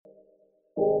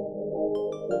Welcome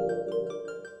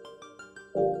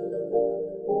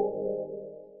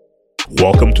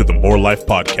to the More Life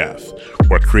Podcast,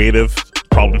 where creatives,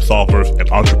 problem solvers,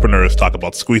 and entrepreneurs talk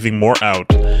about squeezing more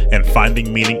out and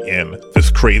finding meaning in this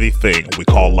crazy thing we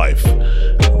call life.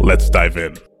 Let's dive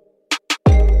in.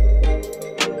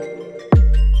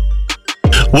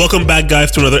 Welcome back,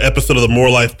 guys, to another episode of the More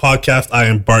Life Podcast. I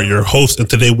am Bart, your host, and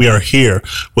today we are here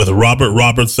with Robert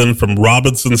Robertson from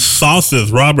Robinson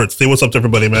Sauces. Robert, say what's up to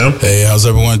everybody, man. Hey, how's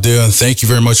everyone doing? Thank you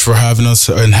very much for having us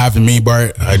and having me,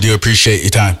 Bart. I do appreciate your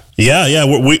time. Yeah.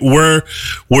 We're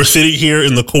sitting here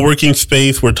in the co-working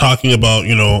space. We're talking about,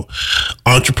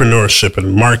 entrepreneurship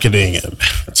and marketing and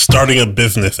starting a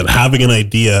business and having an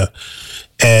idea.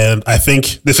 And I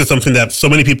think this is something that so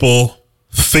many people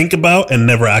think about and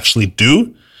never actually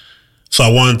do. So I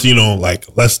wanted to,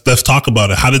 let's talk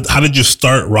about it. How did you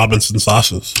start Robinson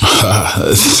Sauces?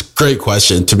 It's a great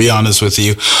question. To be honest with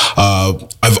you,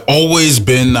 I've always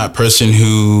been that person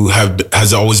who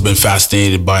has always been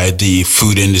fascinated by the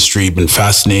food industry, been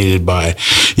fascinated by,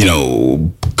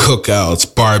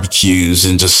 cookouts, barbecues,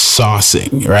 and just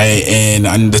saucing, right? And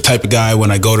I'm the type of guy,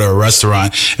 when I go to a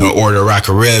restaurant and order a rack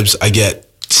of ribs, I get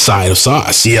side of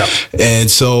sauce. Yeah. And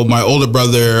so my older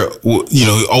brother,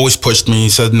 always pushed me. He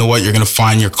said, you know what, you're going to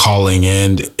find your calling.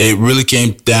 And it really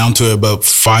came down to about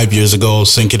 5 years ago. I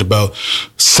was thinking about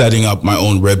setting up my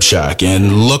own rib shack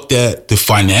and looked at the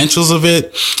financials of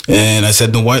it. And I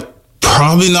said, you know what,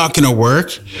 probably not going to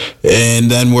work.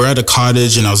 And then we're at a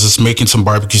cottage and I was just making some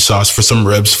barbecue sauce for some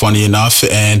ribs, funny enough.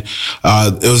 And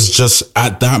it was just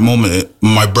at that moment,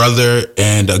 my brother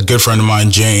and a good friend of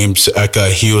mine, James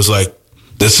Eka, he was like,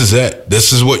 this is it.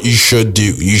 This is what you should do.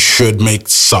 You should make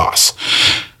sauce.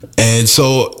 And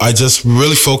so I just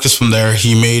really focused from there.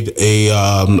 He made a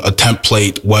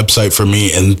template website for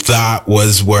me, and that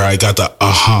was where I got the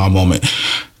aha moment.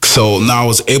 So now I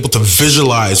was able to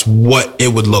visualize what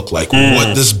it would look like,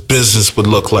 what this business would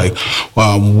look like,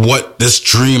 what this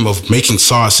dream of making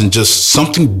sauce and just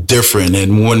something different.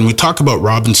 And when we talk about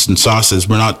Robinson Sauces,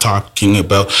 we're not talking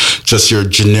about just your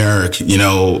generic,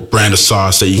 brand of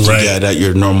sauce that you can get at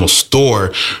your normal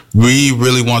store. We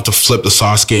really want to flip the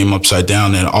sauce game upside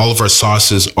down, and all of our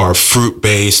sauces are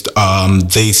fruit-based.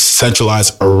 They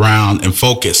centralize around and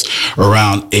focus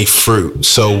around a fruit.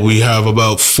 So we have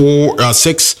about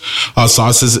 6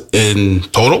 sauces in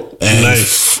total. And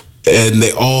nice. And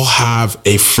they all have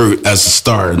a fruit as a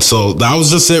star. And so that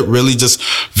was just it, really just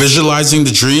visualizing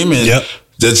the dream and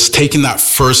just taking that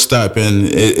first step. And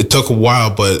it took a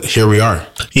while, but here we are.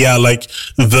 Yeah, like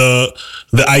the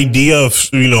idea of,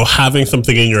 having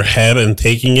something in your head and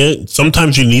taking it,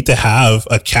 sometimes you need to have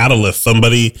a catalyst,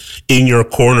 somebody in your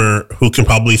corner who can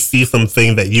probably see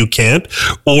something that you can't,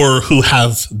 or who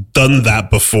has done that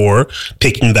before,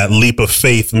 taking that leap of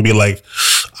faith and be like,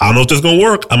 I don't know if this is going to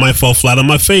work. I might fall flat on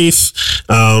my face,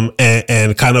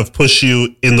 and kind of push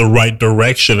you in the right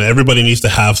direction. Everybody needs to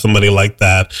have somebody like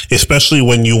that, especially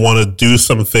when you want to do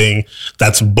something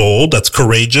that's bold, that's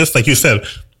courageous. Like you said,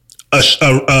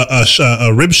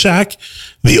 a rib shack,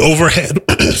 the overhead,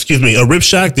 a rib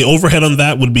shack, the overhead on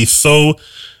that would be so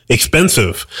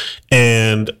expensive.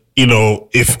 And,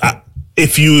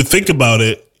 if you think about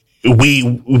it,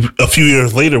 a few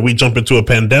years later, we jump into a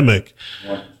pandemic.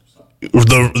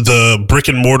 The brick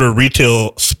and mortar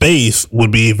retail space would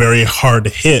be very hard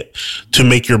hit to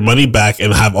make your money back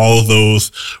and have all of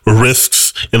those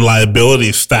risks and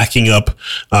liabilities stacking up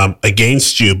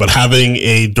against you. But having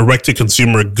a direct to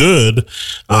consumer good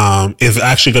is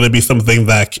actually going to be something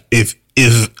that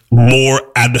is more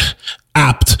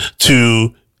apt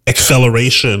to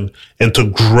acceleration and to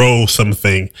grow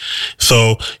something.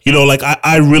 So,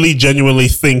 I really genuinely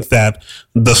think that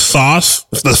the sauces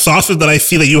that I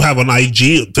see that you have on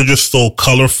IG, they're just so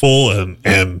colorful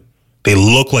and they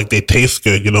look like they taste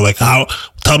good.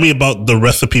 Tell me about the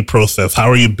recipe process. How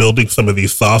are you building some of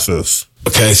these sauces?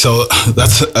 Okay, so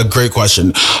that's a great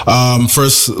question.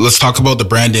 First, let's talk about the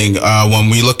branding. When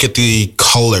we look at the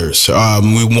colors,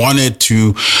 we wanted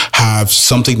to have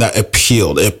something that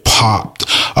appealed. It popped.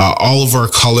 All of our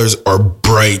colors are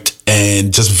bright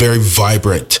and just very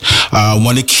vibrant.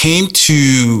 When it came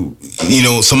to,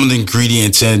 some of the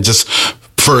ingredients and just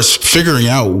first figuring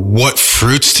out what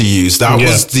fruits to use, that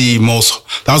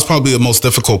was probably the most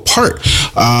difficult part.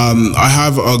 I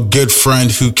have a good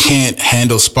friend who can't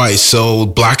handle spice, so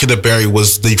Black of the Berry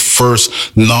was the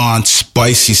first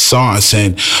non-spicy sauce.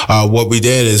 And what we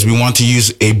did is we want to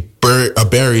use a a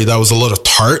berry that was a little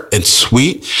tart and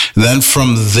sweet. Then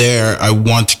from there, I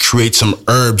want to create some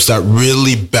herbs that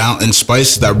really and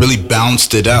spices that really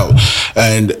balanced it out.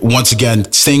 And once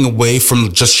again, staying away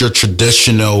from just your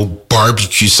traditional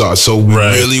barbecue sauce. So we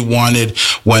really wanted,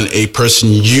 when a person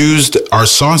used our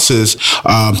sauces,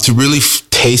 to really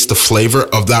taste the flavor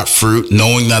of that fruit,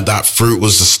 knowing that fruit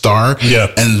was the star,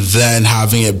 and then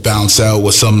having it bounce out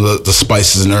with some of the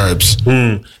spices and herbs.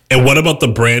 And what about the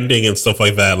branding and stuff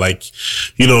like that? Like,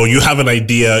 you know, you have an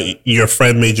idea, your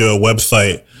friend made you a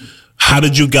website. How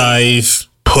did you guys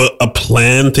put a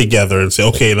plan together and say,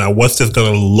 okay, now what's this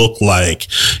going to look like?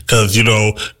 Because, you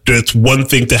know, it's one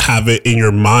thing to have it in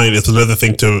your mind. It's another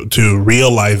thing to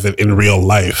realize it in real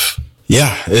life.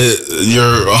 Yeah,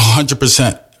 you're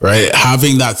 100%. Right?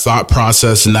 Having that thought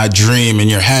process and that dream in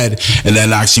your head and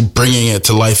then actually bringing it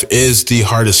to life is the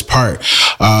hardest part.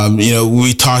 You know,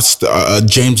 we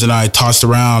James and I tossed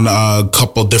around a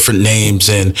couple different names,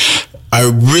 and I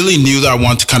really knew that I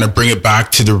wanted to kind of bring it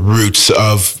back to the roots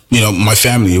of, you know, my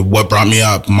family, what brought me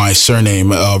up, my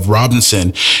surname of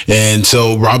Robinson. And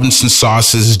so Robinson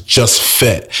sauces just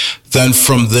fit. Then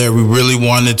from there, we really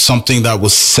wanted something that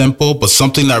was simple, but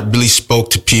something that really spoke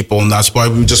to people. And that's why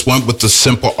we just went with the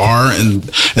simple R and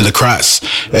the crest.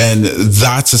 And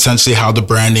that's essentially how the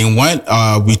branding went.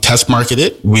 We test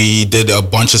marketed. We did a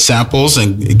bunch of samples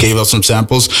and gave out some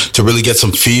samples to really get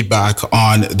some feedback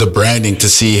on the branding to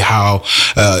see how,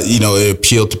 you know, it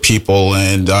appealed to people.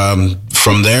 And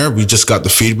from there, we just got the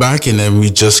feedback, and then we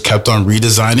just kept on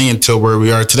redesigning until where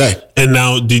we are today. And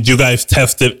now, did you guys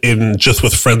test it in just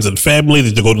with friends and family?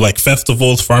 Did you go to like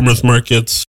festivals, farmers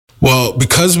markets? Well,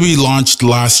 because we launched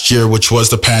last year, which was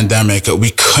the pandemic,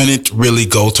 we couldn't really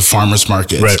go to farmers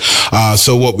markets. Right.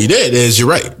 So what we did is, you're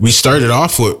right, we started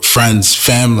off with friends,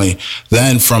 family,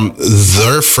 then from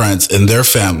their friends and their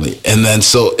family. And then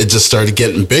so it just started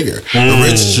getting bigger.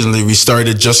 Originally, we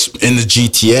started just in the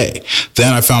GTA.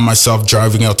 Then I found myself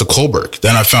driving out to Coburg.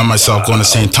 Then I found myself going to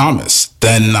St. Thomas,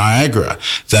 then Niagara,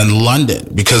 then London,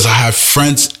 because I have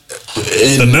friends.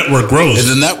 The network grows. And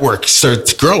the network started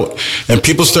to grow. And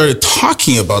people started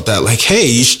talking about that. Like, hey,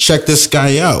 you should check this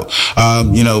guy out.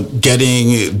 You know,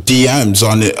 getting DMs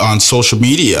on social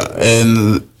media.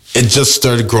 And it just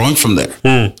started growing from there.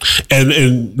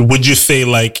 And would you say,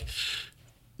 like,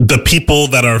 the people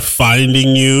that are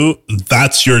finding you,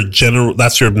 that's your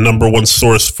number one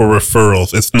source for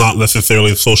referrals? It's not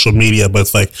necessarily social media, but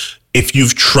it's like, if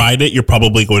you've tried it, you're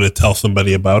probably going to tell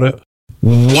somebody about it.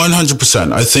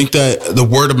 100%. I think that the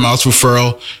word of mouth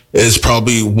referral is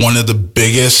probably one of the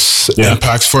biggest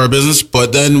impacts for our business.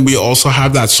 But then we also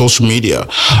have that social media.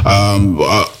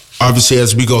 Obviously,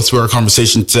 as we go through our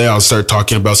conversation today, I'll start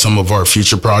talking about some of our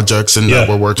future projects and that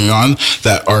we're working on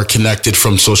that are connected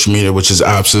from social media, which is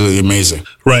absolutely amazing.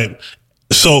 Right.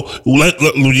 So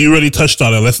you already touched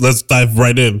on it. Let's dive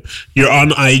right in. You're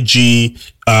on IG.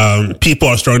 People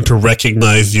are starting to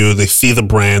recognize you. They see the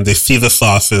brand, they see the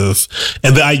sauces,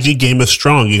 and the IG game is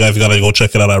strong. You guys got to go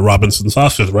check it out at Robinson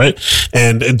Sauces, right?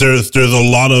 And there's a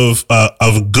lot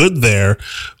of good there.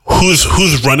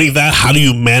 Who's running that? How do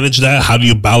you manage that? How do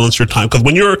you balance your time? Because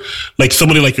when you're like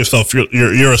somebody like yourself, you're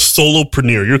a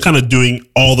solopreneur. You're kind of doing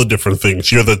all the different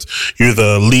things. You're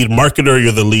the lead marketer.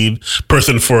 You're the lead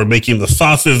person for making the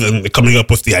sauces and coming up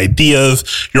with the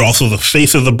ideas. You're also the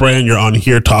face of the brand. You're on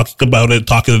here talking about it,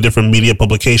 talking to different media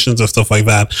publications and stuff like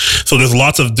that. So there's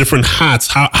lots of different hats.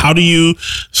 How do you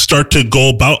start to go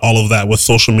about all of that with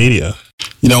social media?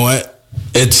 You know what?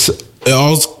 It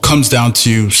all comes down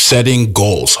to setting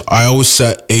goals. I always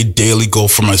set a daily goal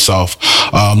for myself.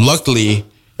 Luckily,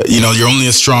 you know, you're only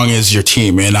as strong as your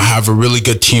team. And I have a really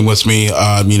good team with me.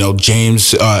 You know,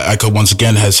 James, Echo, once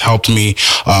again, has helped me.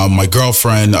 My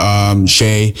girlfriend,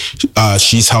 Shay,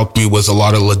 she's helped me with a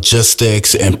lot of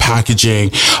logistics and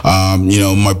packaging. You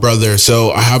know, my brother.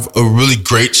 So I have a really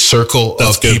great circle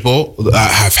of people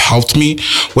that have helped me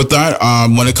with that.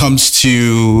 When it comes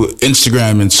to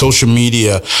Instagram and social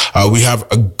media, we have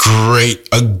a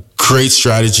great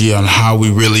strategy on how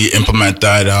we really implement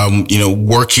that. You know,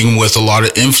 working with a lot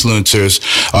of influencers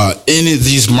in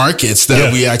these markets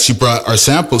that we actually brought our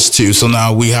samples to. So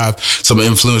now we have some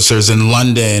influencers in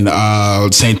London,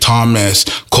 St. Thomas,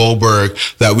 Coburg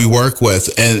that we work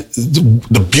with. And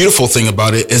the beautiful thing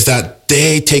about it is that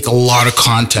they take a lot of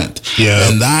content.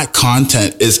 And that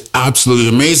content is absolutely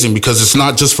amazing because it's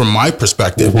not just from my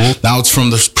perspective. Now it's from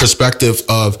the perspective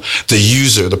of the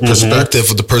user, the perspective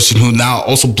of the person who now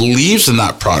also believes in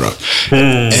that product.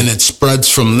 And it spreads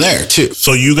from there too.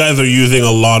 So you guys are using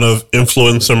a lot of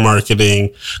influencer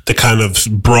marketing to kind of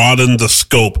broaden the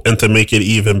scope and to make it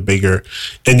even bigger.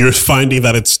 And you're finding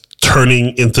that it's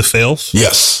turning into sales?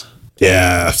 Yes.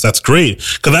 Yeah, that's great.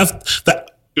 Because that.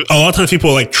 A lot of times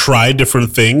people like try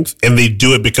different things and they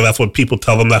do it because that's what people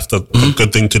tell them that's the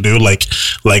good thing to do. Like,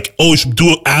 oh, you should do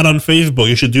an ad on Facebook.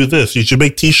 You should do this. You should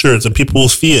make t-shirts and people will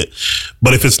see it.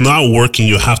 But if it's not working,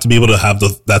 you have to be able to have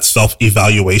that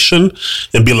self-evaluation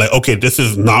and be like, okay, this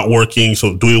is not working.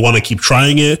 So do we want to keep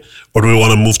trying it or do we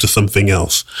want to move to something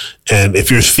else? And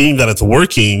if you're seeing that it's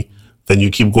working, then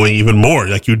you keep going even more.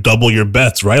 Like you double your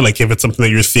bets, right? Like if it's something that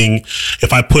you're seeing,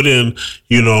 if I put in,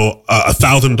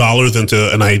 $1,000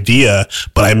 into an idea,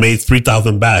 but I made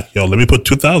 3,000 back, let me put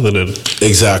 2,000 in.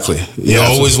 Exactly. You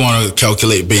always want to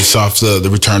calculate based off the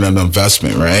return on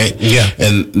investment, right? Yeah.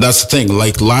 And that's the thing.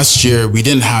 Like last year, we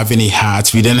didn't have any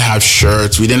hats. We didn't have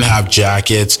shirts. We didn't have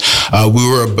jackets. We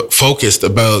were focused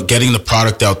about getting the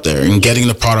product out there and getting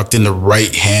the product in the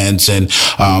right hands. And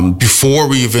before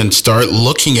we even start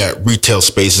looking at retail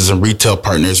spaces and retail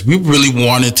partners, we really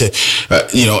wanted to,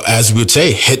 as we would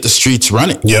say, hit the streets running,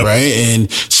 right?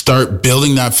 And start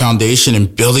building that foundation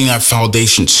and building that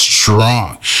foundation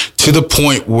strong to the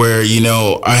point where,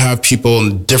 I have people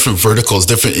in different verticals,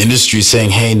 different industries saying,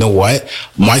 hey, you know what?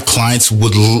 My clients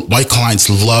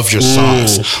love your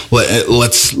songs.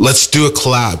 Let's do a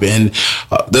collab. And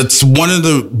that's one of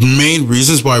the main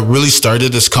reasons why I really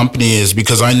started this company is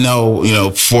because I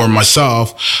know, for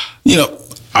myself,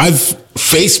 I've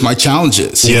faced my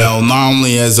challenges, not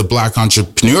only as a Black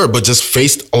entrepreneur, but just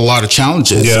faced a lot of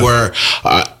challenges where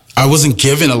I wasn't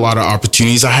given a lot of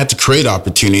opportunities. I had to create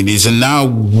opportunities. And now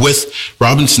with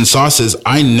Robinson Sauces,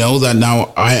 I know that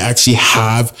now I actually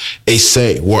have a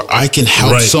say where I can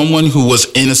help someone who was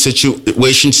in a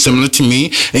situation similar to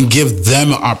me and give them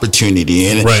an opportunity.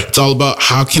 And it's all about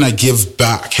how can I give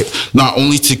back, not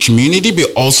only to community,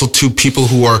 but also to people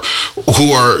who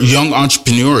are young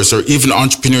entrepreneurs or even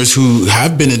entrepreneurs who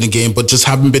have been in the game, but just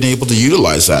haven't been able to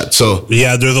utilize that. So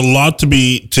yeah, there's a lot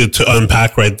to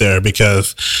unpack right there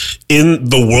because in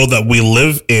the world that we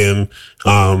live in,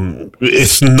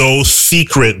 it's no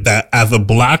secret that as a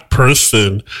Black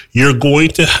person, you're going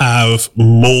to have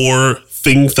more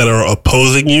things that are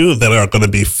opposing you that are going to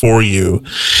be for you.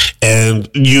 And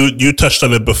you touched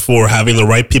on it before, having the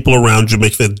right people around you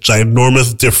makes a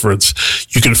ginormous difference.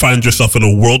 You can find yourself in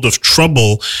a world of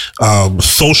trouble,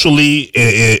 socially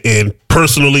and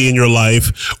personally in your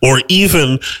life, or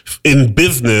even in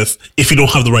business, if you don't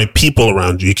have the right people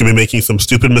around you. You can be making some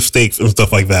stupid mistakes and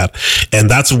stuff like that. And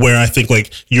that's where I think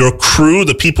like your crew,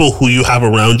 the people who you have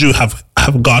around you have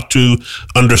got to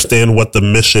understand what the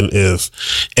mission is.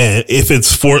 And if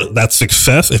it's for that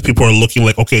success, if people are looking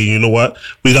like, okay, you know what,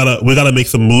 we gotta make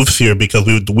some moves here because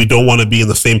we don't want to be in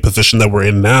the same position that we're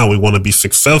in now. We want to be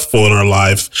successful in our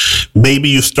lives. Maybe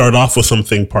you start off with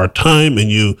something part-time and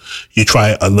you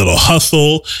try a little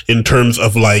hustle in terms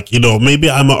of like, maybe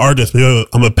I'm an artist, maybe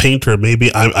I'm a painter,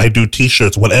 maybe I do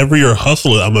t-shirts, whatever your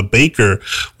hustle is, I'm a baker,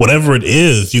 whatever it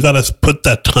is, you got to put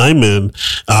that time in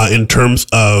terms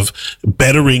of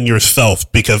bettering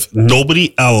yourself, because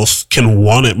nobody else can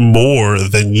want it more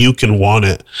than you can want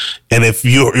it. And if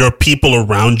your people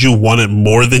around you want it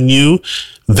more than you,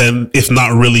 then it's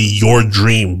not really your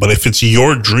dream. But if it's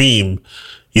your dream,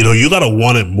 you got to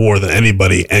want it more than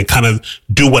anybody and kind of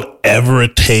do whatever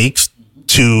it takes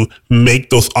to make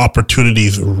those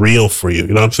opportunities real for you. You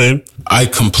know what I'm saying? I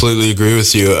completely agree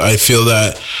with you. I feel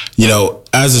that,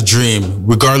 as a dream,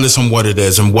 regardless on what it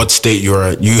is and what state you're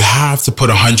at, you have to put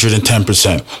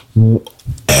 110%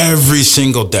 every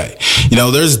single day.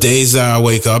 There's days that I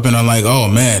wake up and I'm like, oh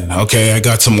man, okay, I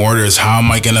got some orders. How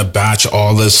am I going to batch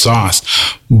all this sauce?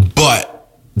 But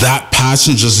that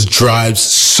passion just drives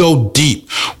so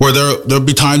deep where there'll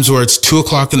be times where it's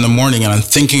 2:00 in the morning and I'm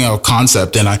thinking of a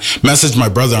concept and I message my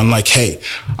brother. I'm like, hey,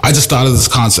 I just thought of this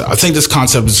concept. I think this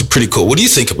concept is pretty cool. What do you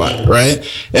think about it? Right.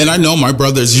 And I know my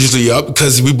brother is usually up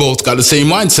because we both got the same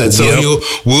mindset. So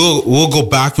we'll go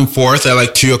back and forth at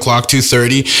like 2:00,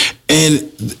 2:30.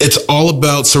 And it's all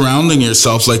about surrounding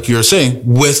yourself, like you're saying,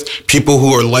 with people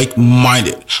who are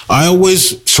like-minded. I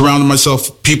always surround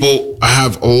myself people. I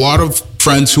have a lot of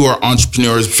friends who are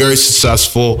entrepreneurs, very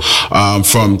successful,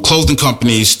 from clothing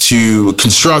companies to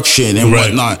construction and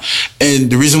whatnot. And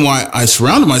the reason why I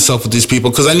surrounded myself with these people,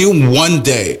 because I knew one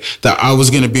day that I was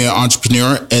going to be an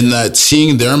entrepreneur and that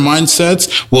seeing their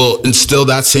mindsets will instill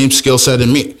that same skill set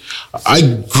in me. I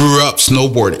grew up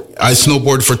snowboarding. I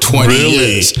snowboarded for 20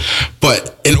 years.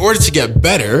 But in order to get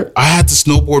better, I had to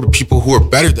snowboard with people who are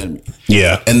better than me.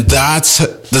 Yeah. And that's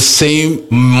the same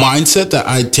mindset that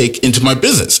I take into my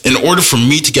business. In order for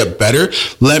me to get better,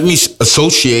 let me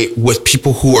associate with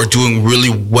people who are doing really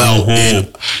well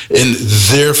in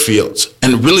their fields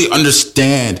and really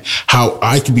understand how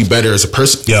I can be better as a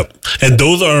person. Yep. And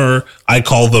those are, I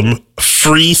call them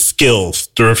free skills.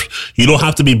 You don't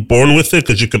have to be born with it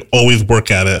because you can always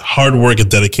work at it. Hard work and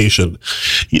dedication.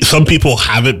 Some people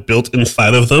have it built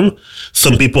inside of them.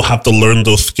 Some people have to learn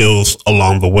those skills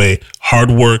along the way.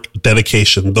 Hard work,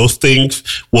 dedication. Those things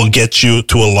will get you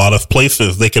to a lot of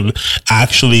places. They can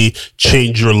actually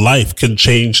change your life, can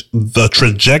change the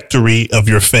trajectory of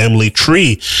your family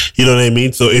tree. You know what I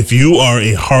mean? So if you are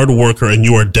a hard worker and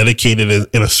you are dedicated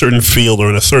in a certain field or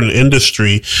in a certain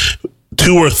industry,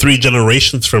 2 or 3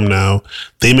 generations from now,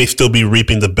 they may still be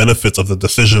reaping the benefits of the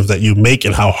decisions that you make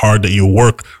and how hard that you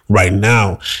work right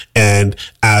now. And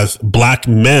as Black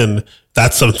men,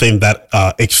 that's something that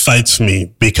excites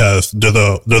me because they're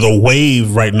the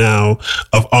wave right now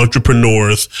of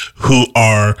entrepreneurs who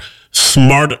are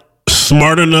smart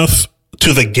enough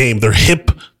to the game. They're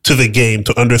hip to the game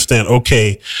to understand,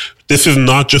 okay, this is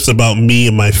not just about me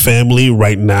and my family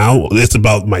right now. It's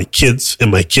about my kids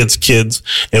and my kids' kids.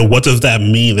 And what does that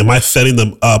mean? Am I setting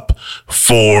them up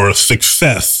for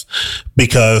success?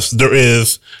 Because there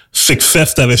is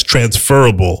success that is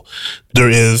transferable. There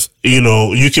is,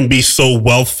 you can be so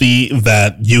wealthy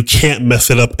that you can't mess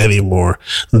it up anymore.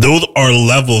 Those are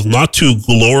levels, not to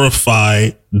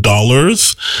glorify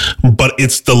dollars, but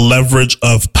it's the leverage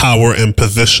of power and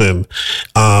position.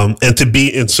 And to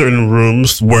be in certain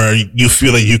rooms where you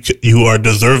feel that you are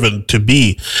deserving to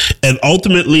be. And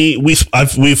ultimately, we've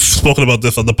spoken about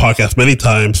this on the podcast many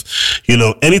times,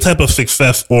 any type of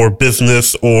success or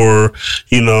business or,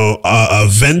 a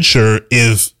venture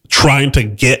is trying to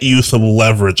get you some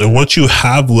leverage. And once you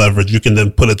have leverage, you can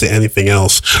then put it to anything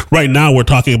else. Right now, we're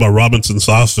talking about Robinson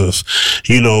Sauces.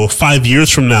 5 years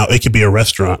from now, it could be a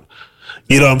restaurant.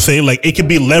 You know what I'm saying? Like, it could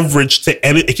be leveraged to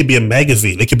any, it could be a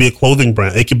magazine. It could be a clothing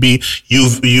brand. It could be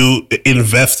you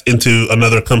invest into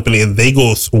another company and they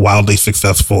go wildly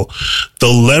successful. The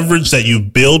leverage that you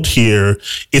build here,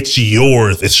 it's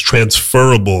yours. It's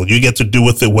transferable. You get to do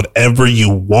with it whatever you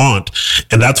want.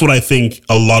 And that's what I think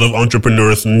a lot of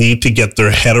entrepreneurs need to get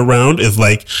their head around is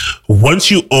like,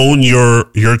 once you own your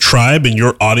tribe and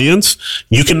your audience,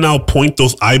 you can now point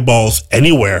those eyeballs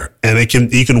anywhere and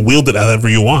you can wield it however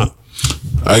you want.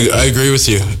 I agree with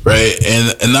you, right?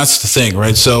 And that's the thing,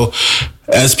 right? So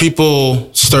as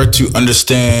people start to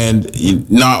understand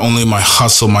not only my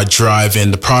hustle, my drive,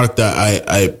 and the product that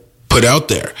I put out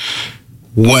there,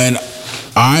 when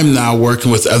I'm now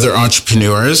working with other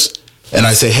entrepreneurs and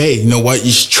I say, hey, you know what?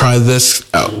 You should try this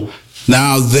out.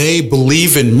 Now they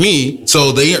believe in me,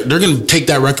 so they're going to take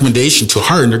that recommendation to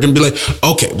heart and they're going to be like,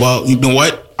 okay, well, you know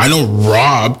what? I know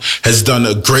Rob has done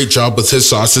a great job with his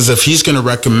sauces. If he's going to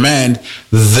recommend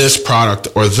this product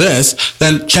or this,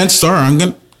 then chances are I'm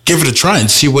going to give it a try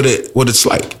and see what it's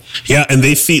like. Yeah, and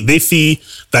they see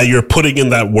that you're putting in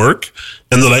that work,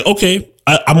 and they're like, okay,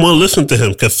 I'm going to listen to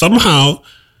him because somehow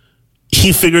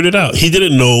he figured it out. You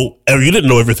didn't know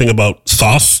everything about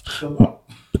sauce.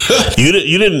 You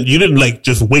didn't like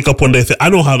just wake up one day and say, I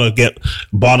know how to get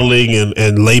bottling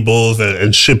and labels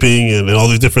and shipping and all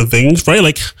these different things, right?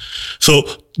 Like, so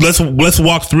let's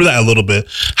walk through that a little bit.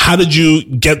 How did you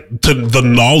get to the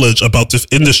knowledge about this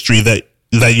industry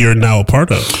that you're now a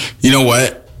part of? You know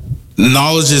what?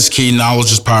 Knowledge is key.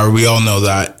 Knowledge is power. We all know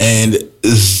that. And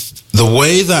the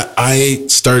way that I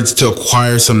started to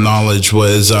acquire some knowledge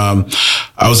was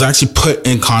I was actually put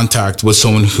in contact with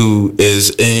someone who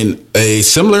is in a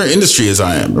similar industry as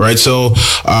I am, right? So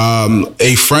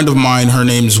a friend of mine, her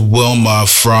name's Wilma,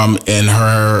 and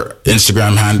her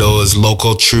Instagram handle is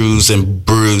Local Trues and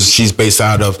Brews. She's based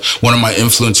out of, one of my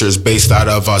influencers based out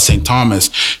of St. Thomas.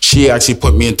 She actually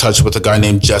put me in touch with a guy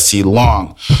named Jesse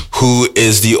Long, who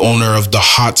is the owner of the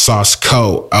Hot Sauce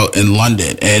Co. out in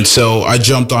London. And so I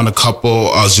jumped on a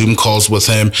couple Zoom calls with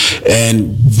him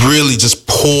and really just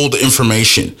pulled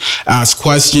information, ask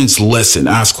questions, listen,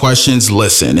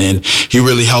 and he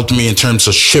really helped me in terms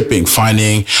of shipping,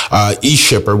 finding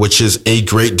eShipper, which is a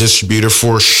great distributor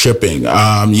for shipping,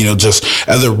 just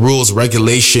other rules,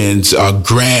 regulations,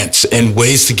 grants, and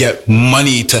ways to get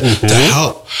money to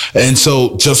help. And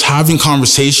so just having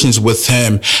conversations with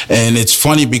him, and it's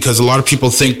funny because a lot of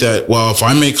people think that, well, if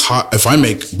I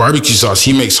make barbecue sauce,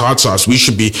 he makes hot sauce, we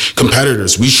should be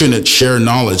competitors. We shouldn't share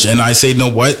knowledge. And I say, you know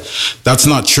what? That's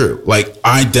not true. Like,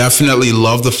 I definitely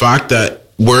love the fact that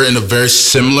we're in a very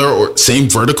similar or same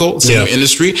vertical, same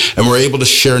industry, and we're able to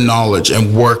share knowledge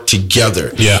and work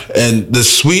together. Yeah. And the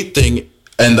sweet thing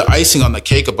and the icing on the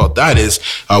cake about that is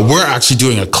we're actually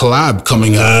doing a collab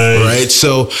coming up, right?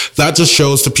 So that just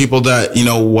shows to people that, you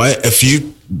know what, if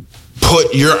you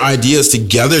put your ideas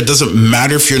together, it doesn't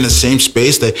matter if you're in the same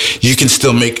space, that you can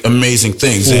still make amazing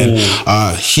things. And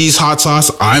he's hot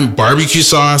sauce, I'm barbecue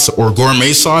sauce or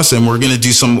gourmet sauce, and we're going to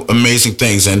do some amazing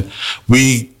things. And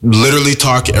we literally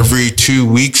talk every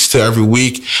 2 weeks to every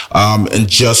week and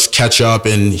just catch up,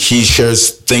 and he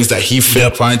shares things that he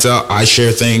finds out, I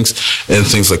share things and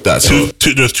things like that. So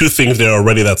there's two things there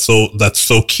already that's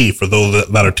so key for those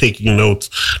that are taking notes.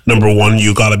 Number one,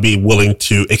 you got to be willing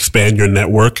to expand your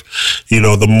network. You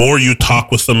know, the more you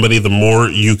talk with somebody, the more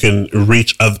you can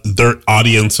reach their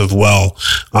audience as well.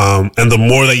 And the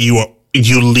more that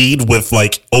you lead with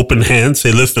like open hands,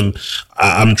 say, listen,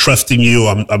 I'm trusting you.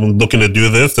 I'm looking to do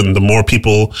this. And the more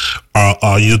people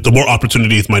the more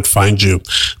opportunities might find you.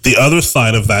 The other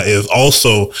side of that is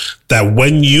also that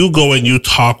when you go and you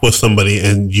talk with somebody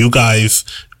and you guys,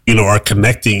 you know, are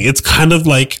connecting, it's kind of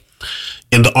like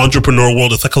in the entrepreneur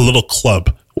world, it's like a little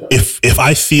club. If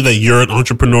I see that you're an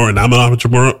entrepreneur and I'm an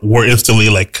entrepreneur, we're instantly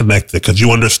like connected because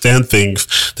you understand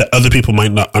things that other people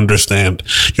might not understand.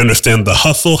 You understand the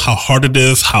hustle, how hard it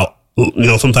is, how, you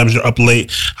know, sometimes you're up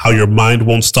late, how your mind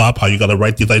won't stop, how you got to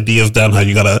write these ideas down, how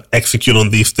you got to execute on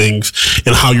these things,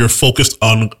 and how you're focused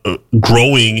on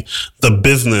growing the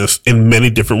business in many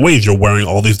different ways. You're wearing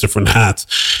all these different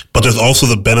hats, but there's also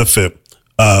the benefit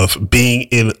of being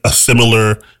in a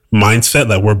similar mindset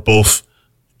that we're both,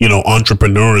 you know,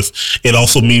 entrepreneurs. It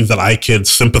also means that I can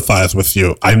sympathize with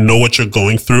you. I know what you're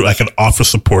going through. I can offer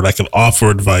support. I can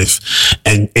offer advice.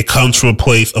 And it comes from a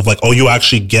place of like, oh, you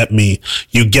actually get me.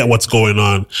 You get what's going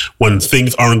on. When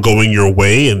things aren't going your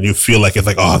way and you feel like it's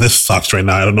like, oh, this sucks right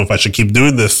now. I don't know if I should keep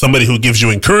doing this. Somebody who gives you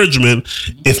encouragement,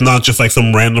 it's not just like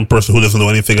some random person who doesn't know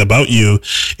anything about you.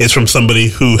 It's from somebody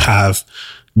who has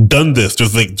done this.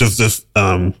 There's like just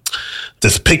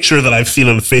this picture that I've seen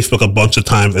on Facebook a bunch of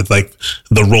times. It's like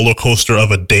the roller coaster of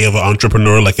a day of an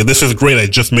entrepreneur. Like, this is great. I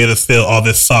just made a sale. Oh,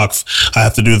 this sucks. I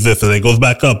have to do this. And it goes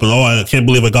back up. And oh, I can't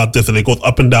believe I got this. And it goes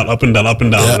up and down, up and down, up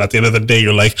and down. Yeah. And at the end of the day,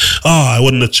 you're like, oh, I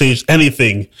wouldn't have changed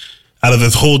anything out of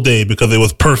this whole day because it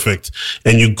was perfect.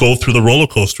 And you go through the roller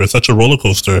coaster. It's such a roller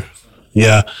coaster.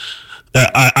 Yeah.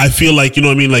 I feel like, you know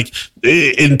what I mean? Like,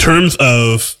 in terms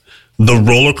of the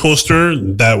roller coaster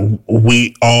that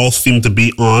we all seem to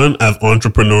be on as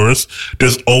entrepreneurs,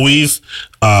 there's always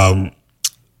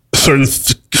certain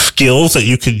skills that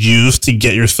you could use to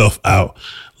get yourself out.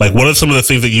 Like, what are some of the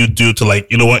things that you do to,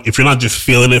 like, you know what, if you're not just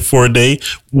feeling it for a day,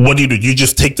 what do? You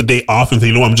just take the day off and say,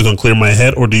 you know what, I'm just going to clear my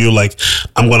head? Or do you like,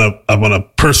 I'm going to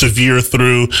persevere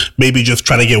through, maybe just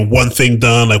try to get one thing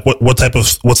done? Like, what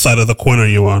side of the coin are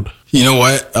you on? You know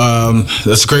what?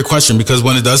 That's a great question, because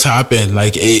when it does happen,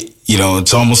 like, you know,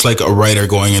 it's almost like a writer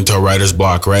going into a writer's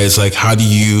block, right? It's like, how do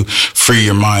you free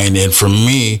your mind? And for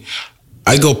me,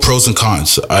 I go pros and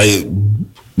cons. I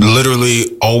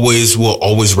literally will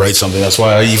always write something. That's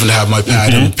why I even have my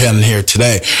pad and pen here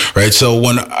today, right? So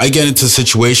when I get into a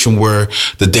situation where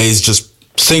the days just,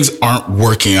 things aren't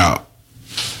working out,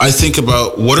 I think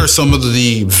about what are some of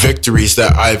the victories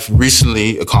that I've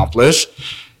recently accomplished,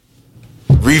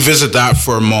 revisit that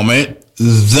for a moment,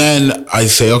 then I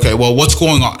say, okay, well, what's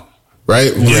going on?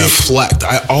 Right? Yeah. Reflect.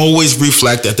 I always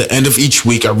reflect at the end of each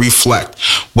week. I reflect.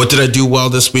 What did I do well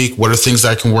this week? What are things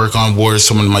that I can work on? What are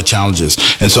some of my challenges?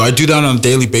 And so I do that on a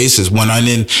daily basis when I'm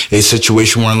in a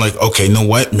situation where I'm like, okay, you know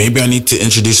what? Maybe I need to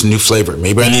introduce a new flavor.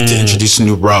 Maybe I need to introduce a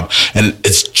new rub. And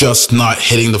it's just not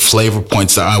hitting the flavor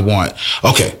points that I want.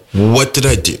 Okay, what did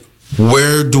I do?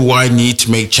 Where do I need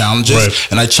to make challenges? Right.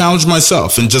 And I challenge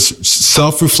myself, and just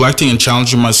self-reflecting and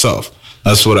challenging myself.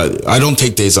 That's what I do. I don't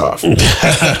take days off because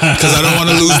I don't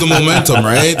want to lose the momentum,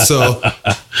 right? So,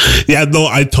 yeah, no,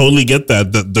 I totally get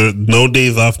that. The no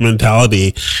days off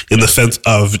mentality, in the sense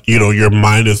of, you know, your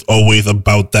mind is always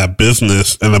about that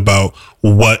business and about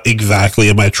what exactly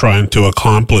am I trying to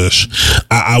accomplish.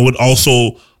 I would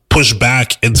also push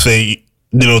back and say,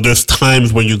 you know, there's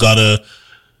times when you gotta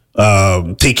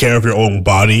take care of your own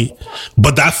body,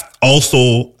 but that's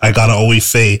also, I gotta always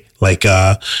say, like,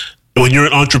 when you're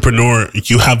an entrepreneur,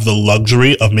 you have the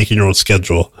luxury of making your own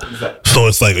schedule. Exactly. So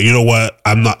it's like, you know what?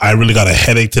 I really got a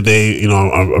headache today. You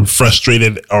know, I'm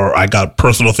frustrated, or I got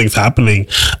personal things happening.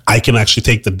 I can actually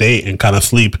take the day and kind of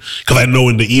sleep, because I know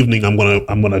in the evening I'm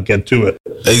gonna get to it.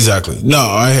 Exactly. No,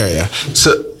 I hear you.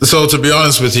 So to be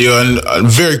honest with you, I'm a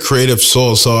very creative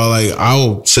soul. So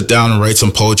I'll sit down and write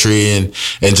some poetry and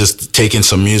just take in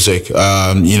some music,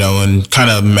 you know, and kind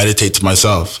of meditate to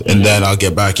myself, and then I'll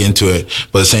get back into it.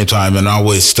 But at the same time, and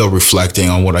always still reflecting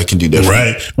on what I can do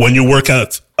different. Right. When you work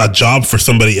at a job for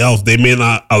somebody else, they may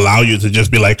not allow you to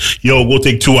just be like, yo, we'll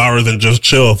take 2 hours and just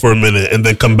chill for a minute and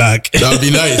then come back. That would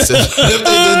be nice. If they did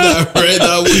that, right?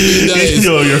 That would be nice.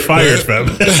 Yo, you're fired, fam.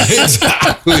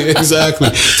 Exactly.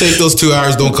 Take those 2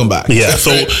 hours, don't come back. Yeah.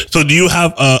 So do you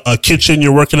have a kitchen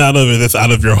you're working out of? Is this out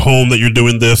of your home that you're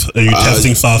doing this? Are you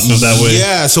testing sauces that way?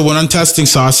 Yeah. So when I'm testing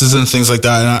sauces and things like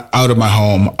that, out of my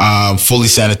home, fully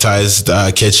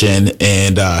sanitized kitchen,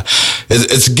 and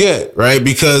it's good, right?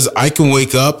 Because I can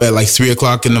wake up at like 3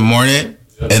 o'clock in the morning,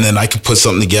 and then I can put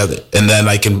something together, and then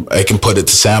I can put it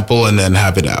to sample and then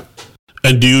have it out.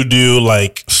 And do you do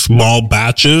like small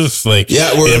batches? Like,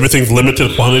 yeah, everything's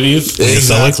limited quantities?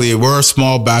 Exactly. We're a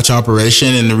small batch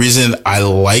operation. And the reason I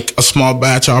like a small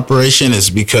batch operation is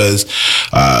because,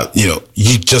 you know,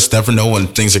 you just never know when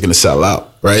things are going to sell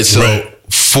out. Right. So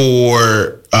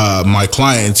for my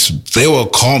clients, they will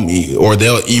call me or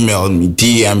they'll email me,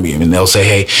 DM me, and they'll say,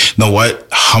 hey, you know what?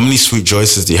 How many Sweet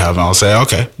Joyces do you have? And I'll say,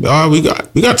 okay, we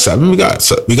got 7. We got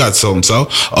so and so.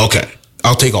 Okay,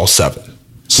 I'll take all 7.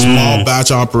 Small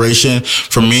batch operation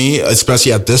for me,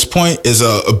 especially at this point, is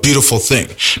a beautiful thing,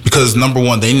 because number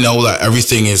one, they know that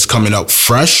everything is coming out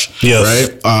fresh,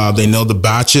 right? They know the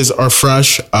batches are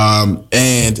fresh,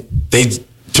 and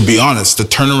to be honest, the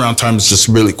turnaround time is just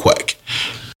really quick.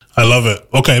 I love it.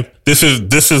 Okay.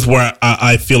 This is where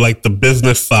I feel like the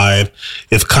business side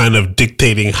is kind of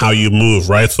dictating how you move,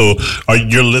 right? So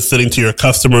you're listening to your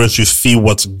customers, you see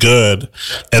what's good,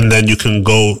 and then you can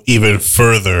go even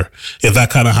further. Is that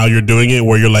kind of how you're doing it,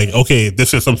 where you're like, okay,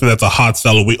 this is something that's a hot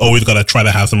seller, we always got to try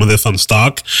to have some of this on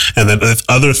stock, and then there's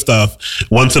other stuff,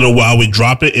 once in a while we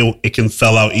drop it, it can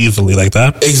sell out easily, like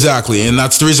that? Exactly. And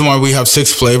that's the reason why we have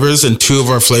 6 flavors, and 2 of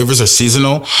our flavors are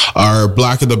seasonal. Our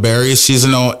Black of the Berry is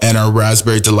seasonal, and our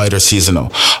Raspberry Delight are seasonal.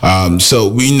 So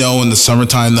we know in the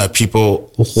summertime that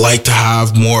people like to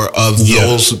have more of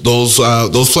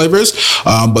those flavors.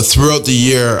 But throughout the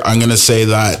year, I'm going to say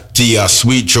that the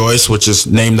Sweet Joyce, which is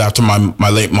named after my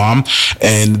late mom,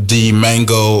 and the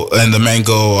mango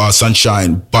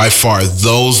Sunshine, by far,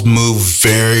 those move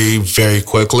very, very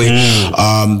quickly.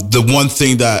 The one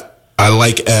thing that I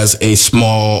like as a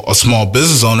small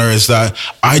business owner is that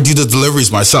I do the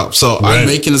deliveries myself. So I'm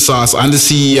making the sauce. I'm the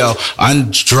CEO. I'm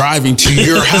driving to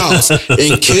your house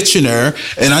in Kitchener,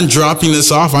 and I'm dropping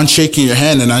this off. I'm shaking your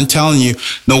hand, and I'm telling you,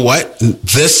 know what?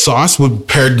 This sauce would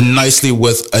pair nicely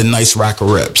with a nice rack of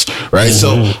ribs, right?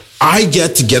 So I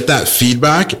get to get that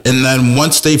feedback, and then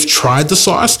once they've tried the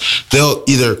sauce, they'll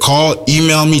either call,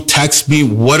 email me, text me,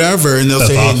 whatever, and they'll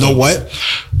say, hey, you know what?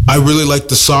 I really like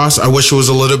the sauce. I wish it was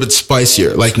a little bit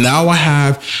spicier. Like, now I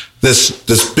have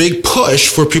this big push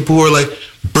for people who are like,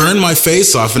 burn my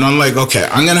face off. And I'm like, okay,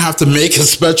 I'm going to have to make a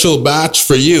special batch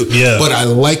for you. Yeah. But I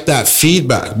like that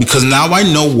feedback, because now I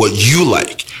know what you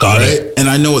like. Got it. And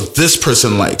I know what this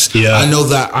person likes. Yeah. I know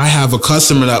that I have a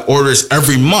customer that orders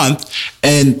every month,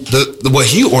 and what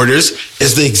he orders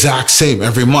is the exact same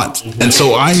every month. And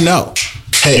so I know,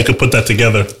 hey, you can put that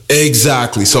together.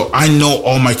 Exactly. So I know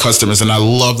all my customers, and I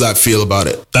love that feel about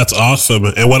it. That's awesome.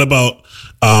 And what about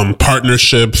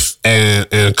partnerships and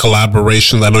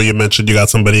collaborations? I know you mentioned you got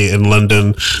somebody in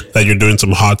London that you're doing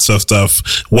some hot stuff.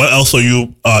 What else are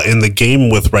you in the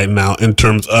game with right now in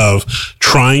terms of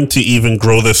trying to even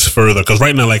grow this further? Because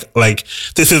right now, like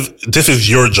this is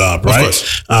your job, right?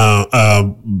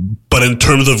 But in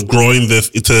terms of growing this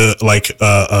to like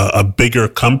a bigger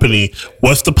company,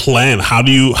 what's the plan? How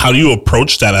do you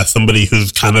approach that as somebody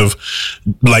who's kind of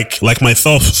like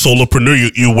myself,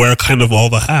 solopreneur? You wear kind of all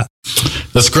the hats.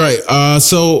 That's great.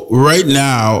 So right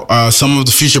now, some of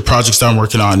the future projects that I'm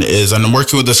working on is, and I'm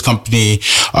working with this company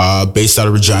based out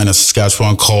of Regina,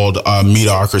 Saskatchewan, called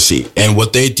Meatocracy. And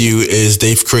what they do is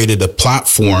they've created a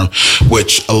platform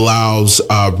which allows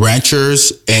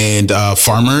ranchers and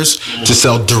farmers to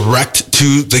sell direct to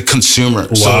to the consumer.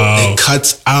 Wow. So it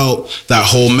cuts out that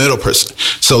whole middle person.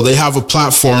 So they have a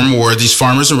platform where these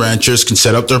farmers and ranchers can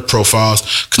set up their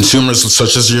profiles. Consumers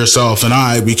such as yourself and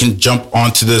I, we can jump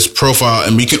onto this profile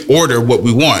and we can order what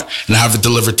we want and have it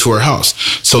delivered to our house.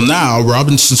 So now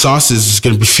Robinson Sauces is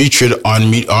going to be featured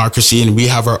on Meatocracy, and we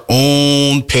have our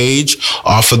own page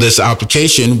off of this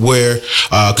application where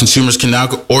consumers can now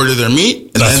order their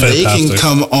meat, and then they can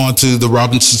come onto the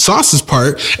Robinson Sauces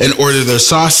part and order their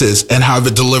sauces and have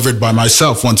it delivered by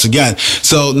myself once again.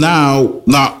 So now,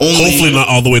 not only... Hopefully not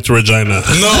all the way to Regina.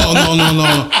 No.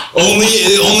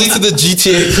 Only to the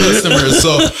GTA customers.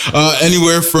 So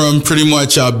anywhere from pretty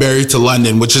much Barrie to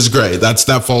London, which is great.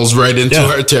 That falls right into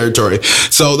our territory.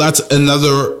 So that's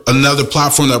another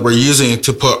platform that we're using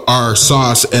to put our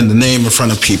sauce and the name in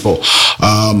front of people.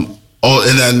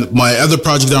 And then my other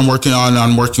project I'm working on,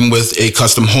 I'm working with a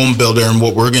custom home builder, and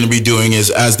what we're going to be doing is,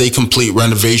 as they complete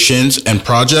renovations and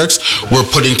projects, we're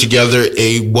putting together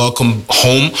a welcome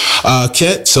home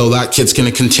kit. So that kit's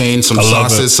going to contain some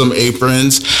sauces, some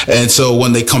aprons, and so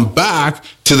when they come back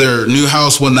to their new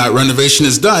house, when that renovation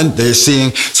is done, they're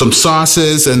seeing some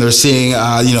sauces and they're seeing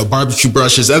barbecue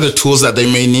brushes, other tools that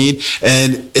they may need,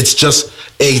 and it's just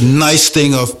a nice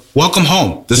thing of welcome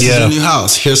home. This is your new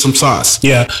house. Here's some sauce.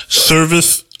 Yeah.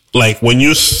 Service, like when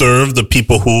you serve the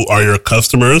people who are your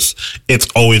customers, it's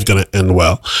always going to end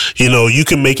well. You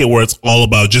can make it where it's all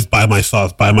about just buy my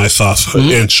sauce,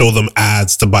 and show them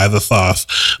ads to buy the sauce.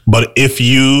 But if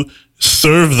you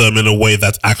serve them in a way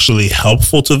that's actually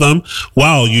helpful to them,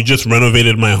 wow, you just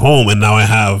renovated my home and now I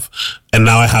have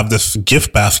this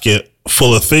gift basket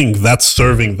full of things, that's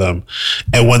serving them.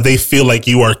 And when they feel like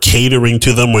you are catering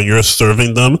to them when you're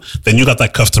serving them, then you got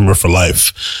that customer for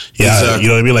life. Yeah. Exactly. You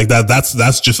know what I mean? Like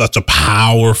that's just such a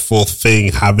powerful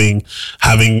thing, having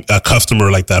a customer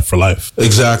like that for life.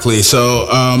 Exactly. So,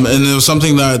 and it was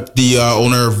something that the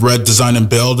owner of Red Design and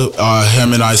Build,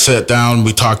 him and I sat down,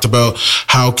 we talked about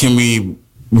how can we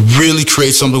really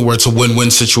create something where it's a win-win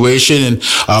situation, and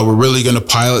we're really going to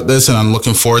pilot this, and I'm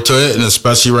looking forward to it. And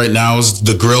especially right now is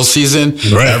the grill season.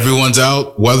 Right. Everyone's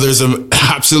out. Weather's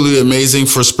absolutely amazing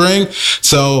for spring.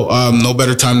 So no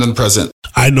better time than present.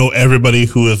 I know everybody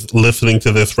who is listening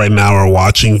to this right now or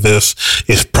watching this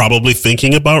is probably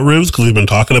thinking about ribs because we've been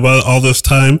talking about it all this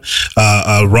time.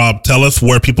 Rob, tell us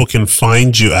where people can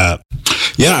find you at.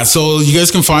 Yeah, so you guys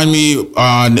can find me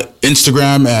on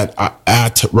Instagram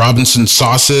at Robinson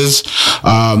Sauces.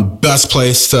 Best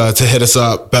place to hit us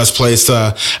up. Best place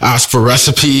to ask for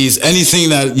recipes. Anything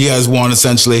that you guys want,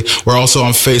 essentially. We're also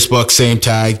on Facebook, same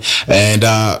tag. And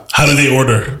how do they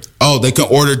order? Oh, they can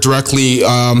order directly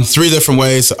 3 different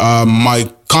ways. My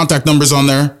contact number's on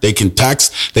there. They can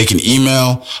text. They can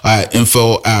email at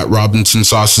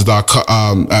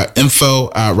info@robinsonsauces.com.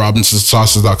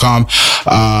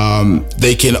 info@robinsonsauces.com.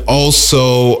 They can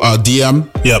also DM.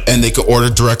 Yep. And they can order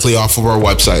directly off of our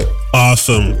website.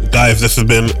 Awesome. Guys, this has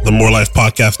been the More Life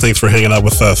Podcast. Thanks for hanging out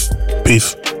with us.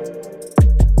 Peace.